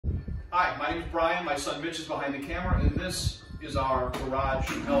Hi, my name is Brian. My son Mitch is behind the camera, and this is our garage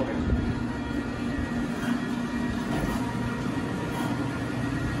elevator.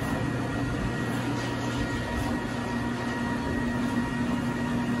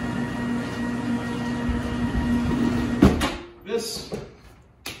 This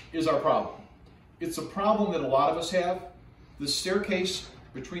is our problem. It's a problem that a lot of us have. The staircase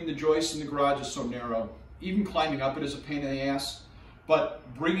between the joists in the garage is so narrow. Even climbing up it is a pain in the ass.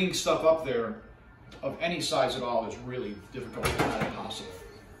 But bringing stuff up there of any size at all is really difficult, if not impossible.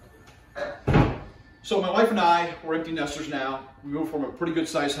 So my wife and I, we're empty nesters now. We moved from a pretty good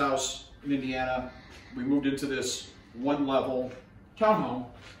sized house in Indiana. We moved into this one-level townhome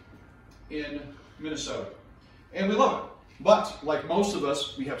in Minnesota. And we love it. But like most of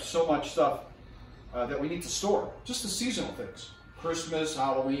us, we have so much stuff that we need to store. Just the seasonal things. Christmas,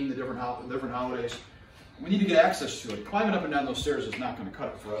 Halloween, the different holidays. We need to get access to it. Climbing up and down those stairs is not going to cut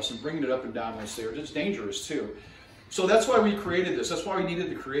it for us, and bringing it up and down those stairs, it's dangerous too. So that's why we created this. That's why we needed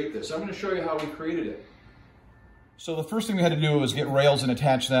to create this. I'm going to show you how we created it. So the first thing we had to do was get rails and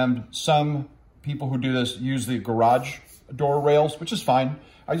attach them. Some people who do this use the garage door rails, which is fine.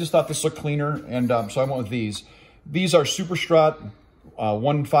 I just thought this looked cleaner, and so I went with these. These are Super Strut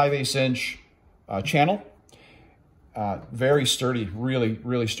 1 5/8 inch channel. Very sturdy,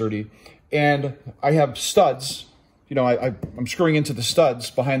 really sturdy. And I have studs, you know, I'm screwing into the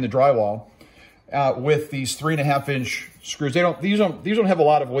studs behind the drywall with these 3.5 inch screws. These don't have a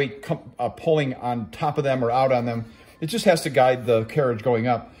lot of weight pulling on top of them or out on them. It just has to guide the carriage going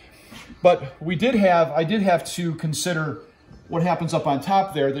up. But I did have to consider what happens up on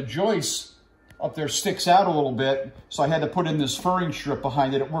top there. The joist up there sticks out a little bit, so I had to put in this furring strip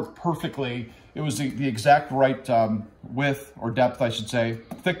behind it. It worked perfectly. It was the exact right width or depth, I should say,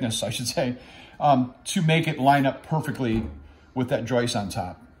 thickness, I should say, to make it line up perfectly with that joist on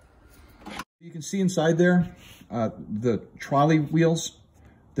top. You can see inside there, the trolley wheels.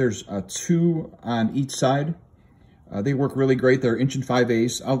 There's 2 on each side. They work really great. They're 1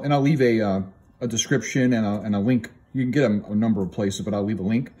 5/8. I'll leave a description and a link. You can get them a number of places, but I'll leave a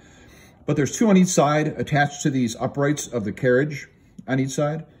link. But there's 2 on each side attached to these uprights of the carriage on each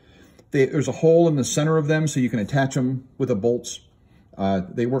side. There's a hole in the center of them, so you can attach them with the bolts.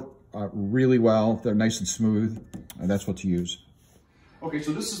 They work really well. They're nice and smooth. That's what to use. Okay,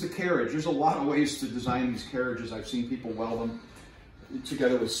 so this is the carriage. There's a lot of ways to design these carriages. I've seen people weld them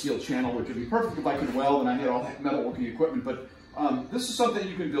together with steel channel, which would be perfect if I could weld and I had all that metalworking equipment. But this is something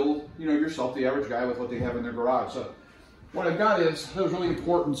you can build, you know, yourself, the average guy, with what they have in their garage. So what I've got is, it was really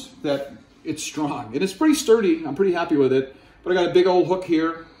important that it's strong. It is pretty sturdy. I'm pretty happy with it. But I got a big old hook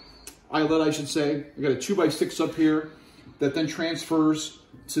here. Eyelet, I should say. I got a 2x6 up here that then transfers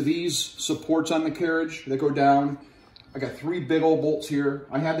to these supports on the carriage that go down. I got 3 big old bolts here.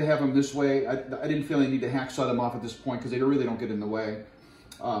 I had to have them this way. I didn't feel I need to hacksaw them off at this point because they really don't get in the way.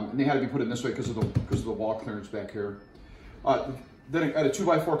 And they had to be put in this way because of the wall clearance back here. Then I got a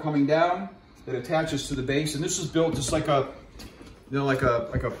 2x4 coming down that attaches to the base, and this is built just like a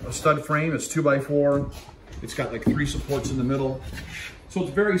stud frame. It's 2x4. It's got like 3 supports in the middle. So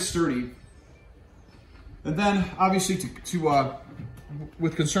it's very sturdy. And then obviously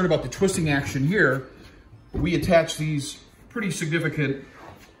with concern about the twisting action here, we attach these pretty significant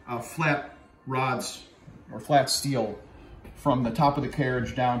flat rods or flat steel from the top of the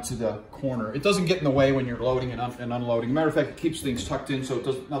carriage down to the corner. It doesn't get in the way when you're loading and unloading. Matter of fact, it keeps things tucked in so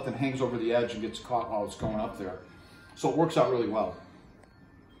nothing hangs over the edge and gets caught while it's going up there. So it works out really well.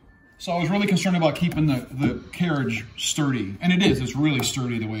 So I was really concerned about keeping the carriage sturdy, and it is. It's really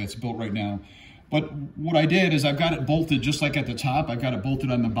sturdy the way it's built right now. But what I did is I've got it bolted just like at the top. I've got it bolted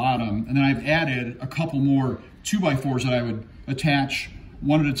on the bottom, and then I've added a couple more 2x4s that I would attach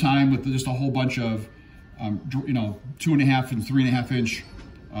one at a time with just a whole bunch of, 2.5 and 3.5 inch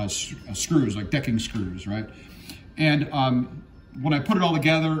screws, like decking screws, right? And when I put it all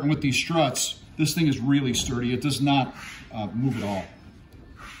together and with these struts, this thing is really sturdy. It does not move at all.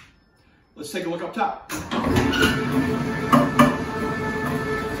 Let's take a look up top. All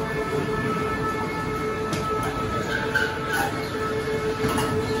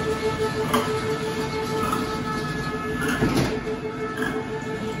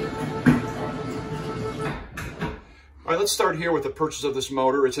right, let's start here with the purchase of this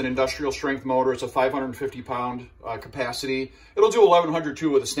motor. It's an industrial strength motor. It's a 550 pound capacity. It'll do 1100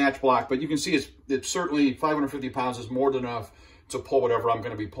 too with a snatch block, but you can see it's certainly 550 pounds is more than enough to pull whatever I'm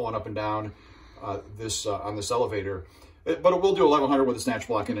going to be pulling up and down on this elevator. But it will do 1100 with a snatch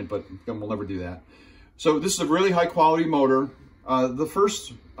block in it, but then we'll never do that. So this is a really high quality motor. The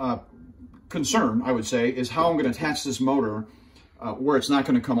first concern, I would say, is how I'm going to attach this motor where it's not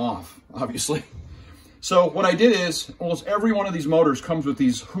going to come off, obviously. So what I did is almost every one of these motors comes with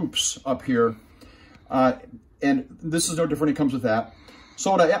these hoops up here. And this is no different, it comes with that.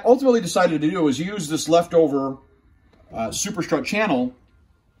 So what I ultimately decided to do was use this leftover super strut channel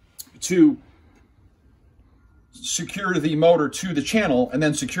to secure the motor to the channel and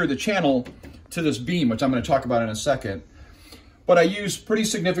then secure the channel to this beam, which I'm going to talk about in a second. But I use pretty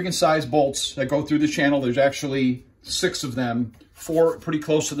significant size bolts that go through the channel. There's actually 6 of them, 4 pretty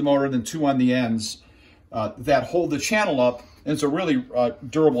close to the motor, and then 2 on the ends that hold the channel up. And it's a really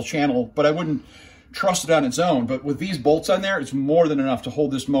durable channel, but I wouldn't trust it on its own. But with these bolts on there, it's more than enough to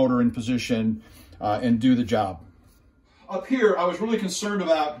hold this motor in position and do the job. Up here, I was really concerned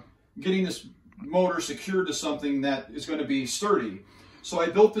about getting this motor secured to something that is going to be sturdy. So I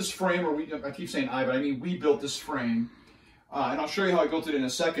built this frame, or I keep saying I, but I mean we built this frame. And I'll show you how I built it in a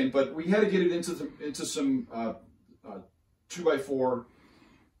second, but we had to get it into some 2x4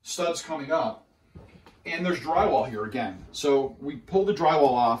 studs coming up. And there's drywall here again. So we pulled the drywall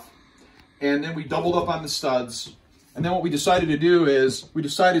off, and then we doubled up on the studs. And then what we decided to do is we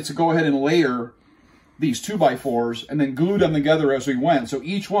decided to go ahead and layer these 2x4s and then glue them together as we went. So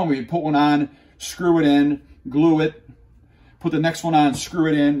each one, we'd put one on, screw it in, glue it, put the next one on, screw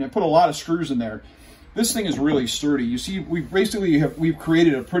it in, and put a lot of screws in there. This thing is really sturdy. You see, we've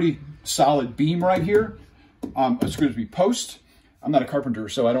created a pretty solid beam right here. Excuse me, post. I'm not a carpenter,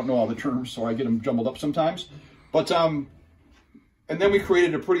 so I don't know all the terms, so I get them jumbled up sometimes. But and then we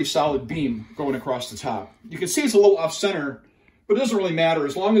created a pretty solid beam going across the top. You can see it's a little off center, but it doesn't really matter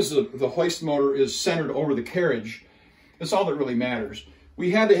as long as the hoist motor is centered over the carriage. That's all that really matters.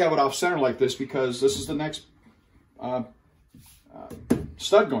 We had to have it off center like this because this is the next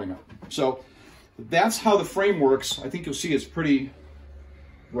stud going up. So that's how the frame works. I think you'll see it's pretty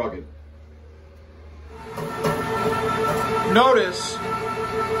rugged. Notice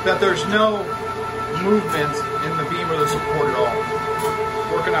that there's no movement in the beam or the support at all.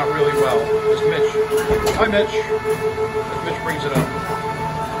 Working out really well. There's Mitch. Hi, Mitch. As Mitch brings it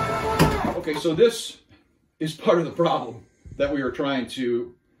up. Okay, so this is part of the problem that we are trying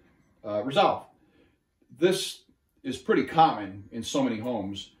to resolve. This is pretty common in so many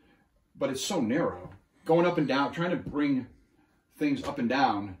homes, but it's so narrow. Going up and down, trying to bring things up and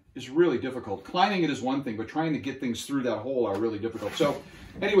down is really difficult. Climbing it is one thing, but trying to get things through that hole are really difficult. So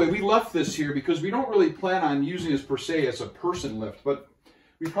anyway, we left this here because we don't really plan on using this per se as a person lift, but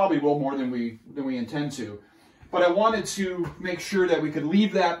we probably will more than we intend to. But I wanted to make sure that we could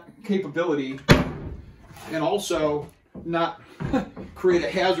leave that capability and also not create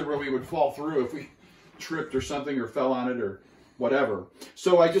a hazard where we would fall through if we tripped or something or fell on it or whatever.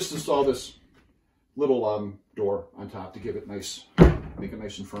 So I just installed this little door on top to give it nice, make it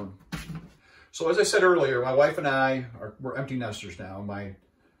nice and firm. So as I said earlier, my wife and I we're empty nesters now.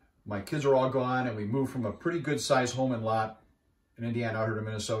 My kids are all gone, and we moved from a pretty good sized home and lot in Indiana out here to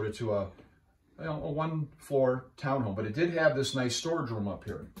Minnesota to a 1-floor townhome, but it did have this nice storage room up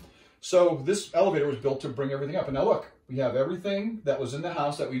here. So this elevator was built to bring everything up. And now look, we have everything that was in the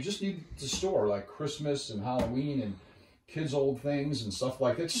house that we just need to store, like Christmas and Halloween and kids' old things and stuff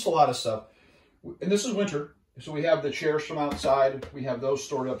like that. Just a lot of stuff. And this is winter, so we have the chairs from outside. We have those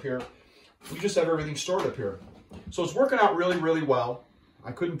stored up here. We just have everything stored up here. So it's working out really, really well.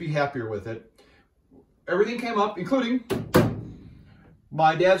 I couldn't be happier with it. Everything came up, including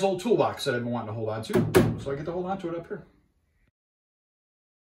my dad's old toolbox that I've been wanting to hold on to. So I get to hold on to it up here.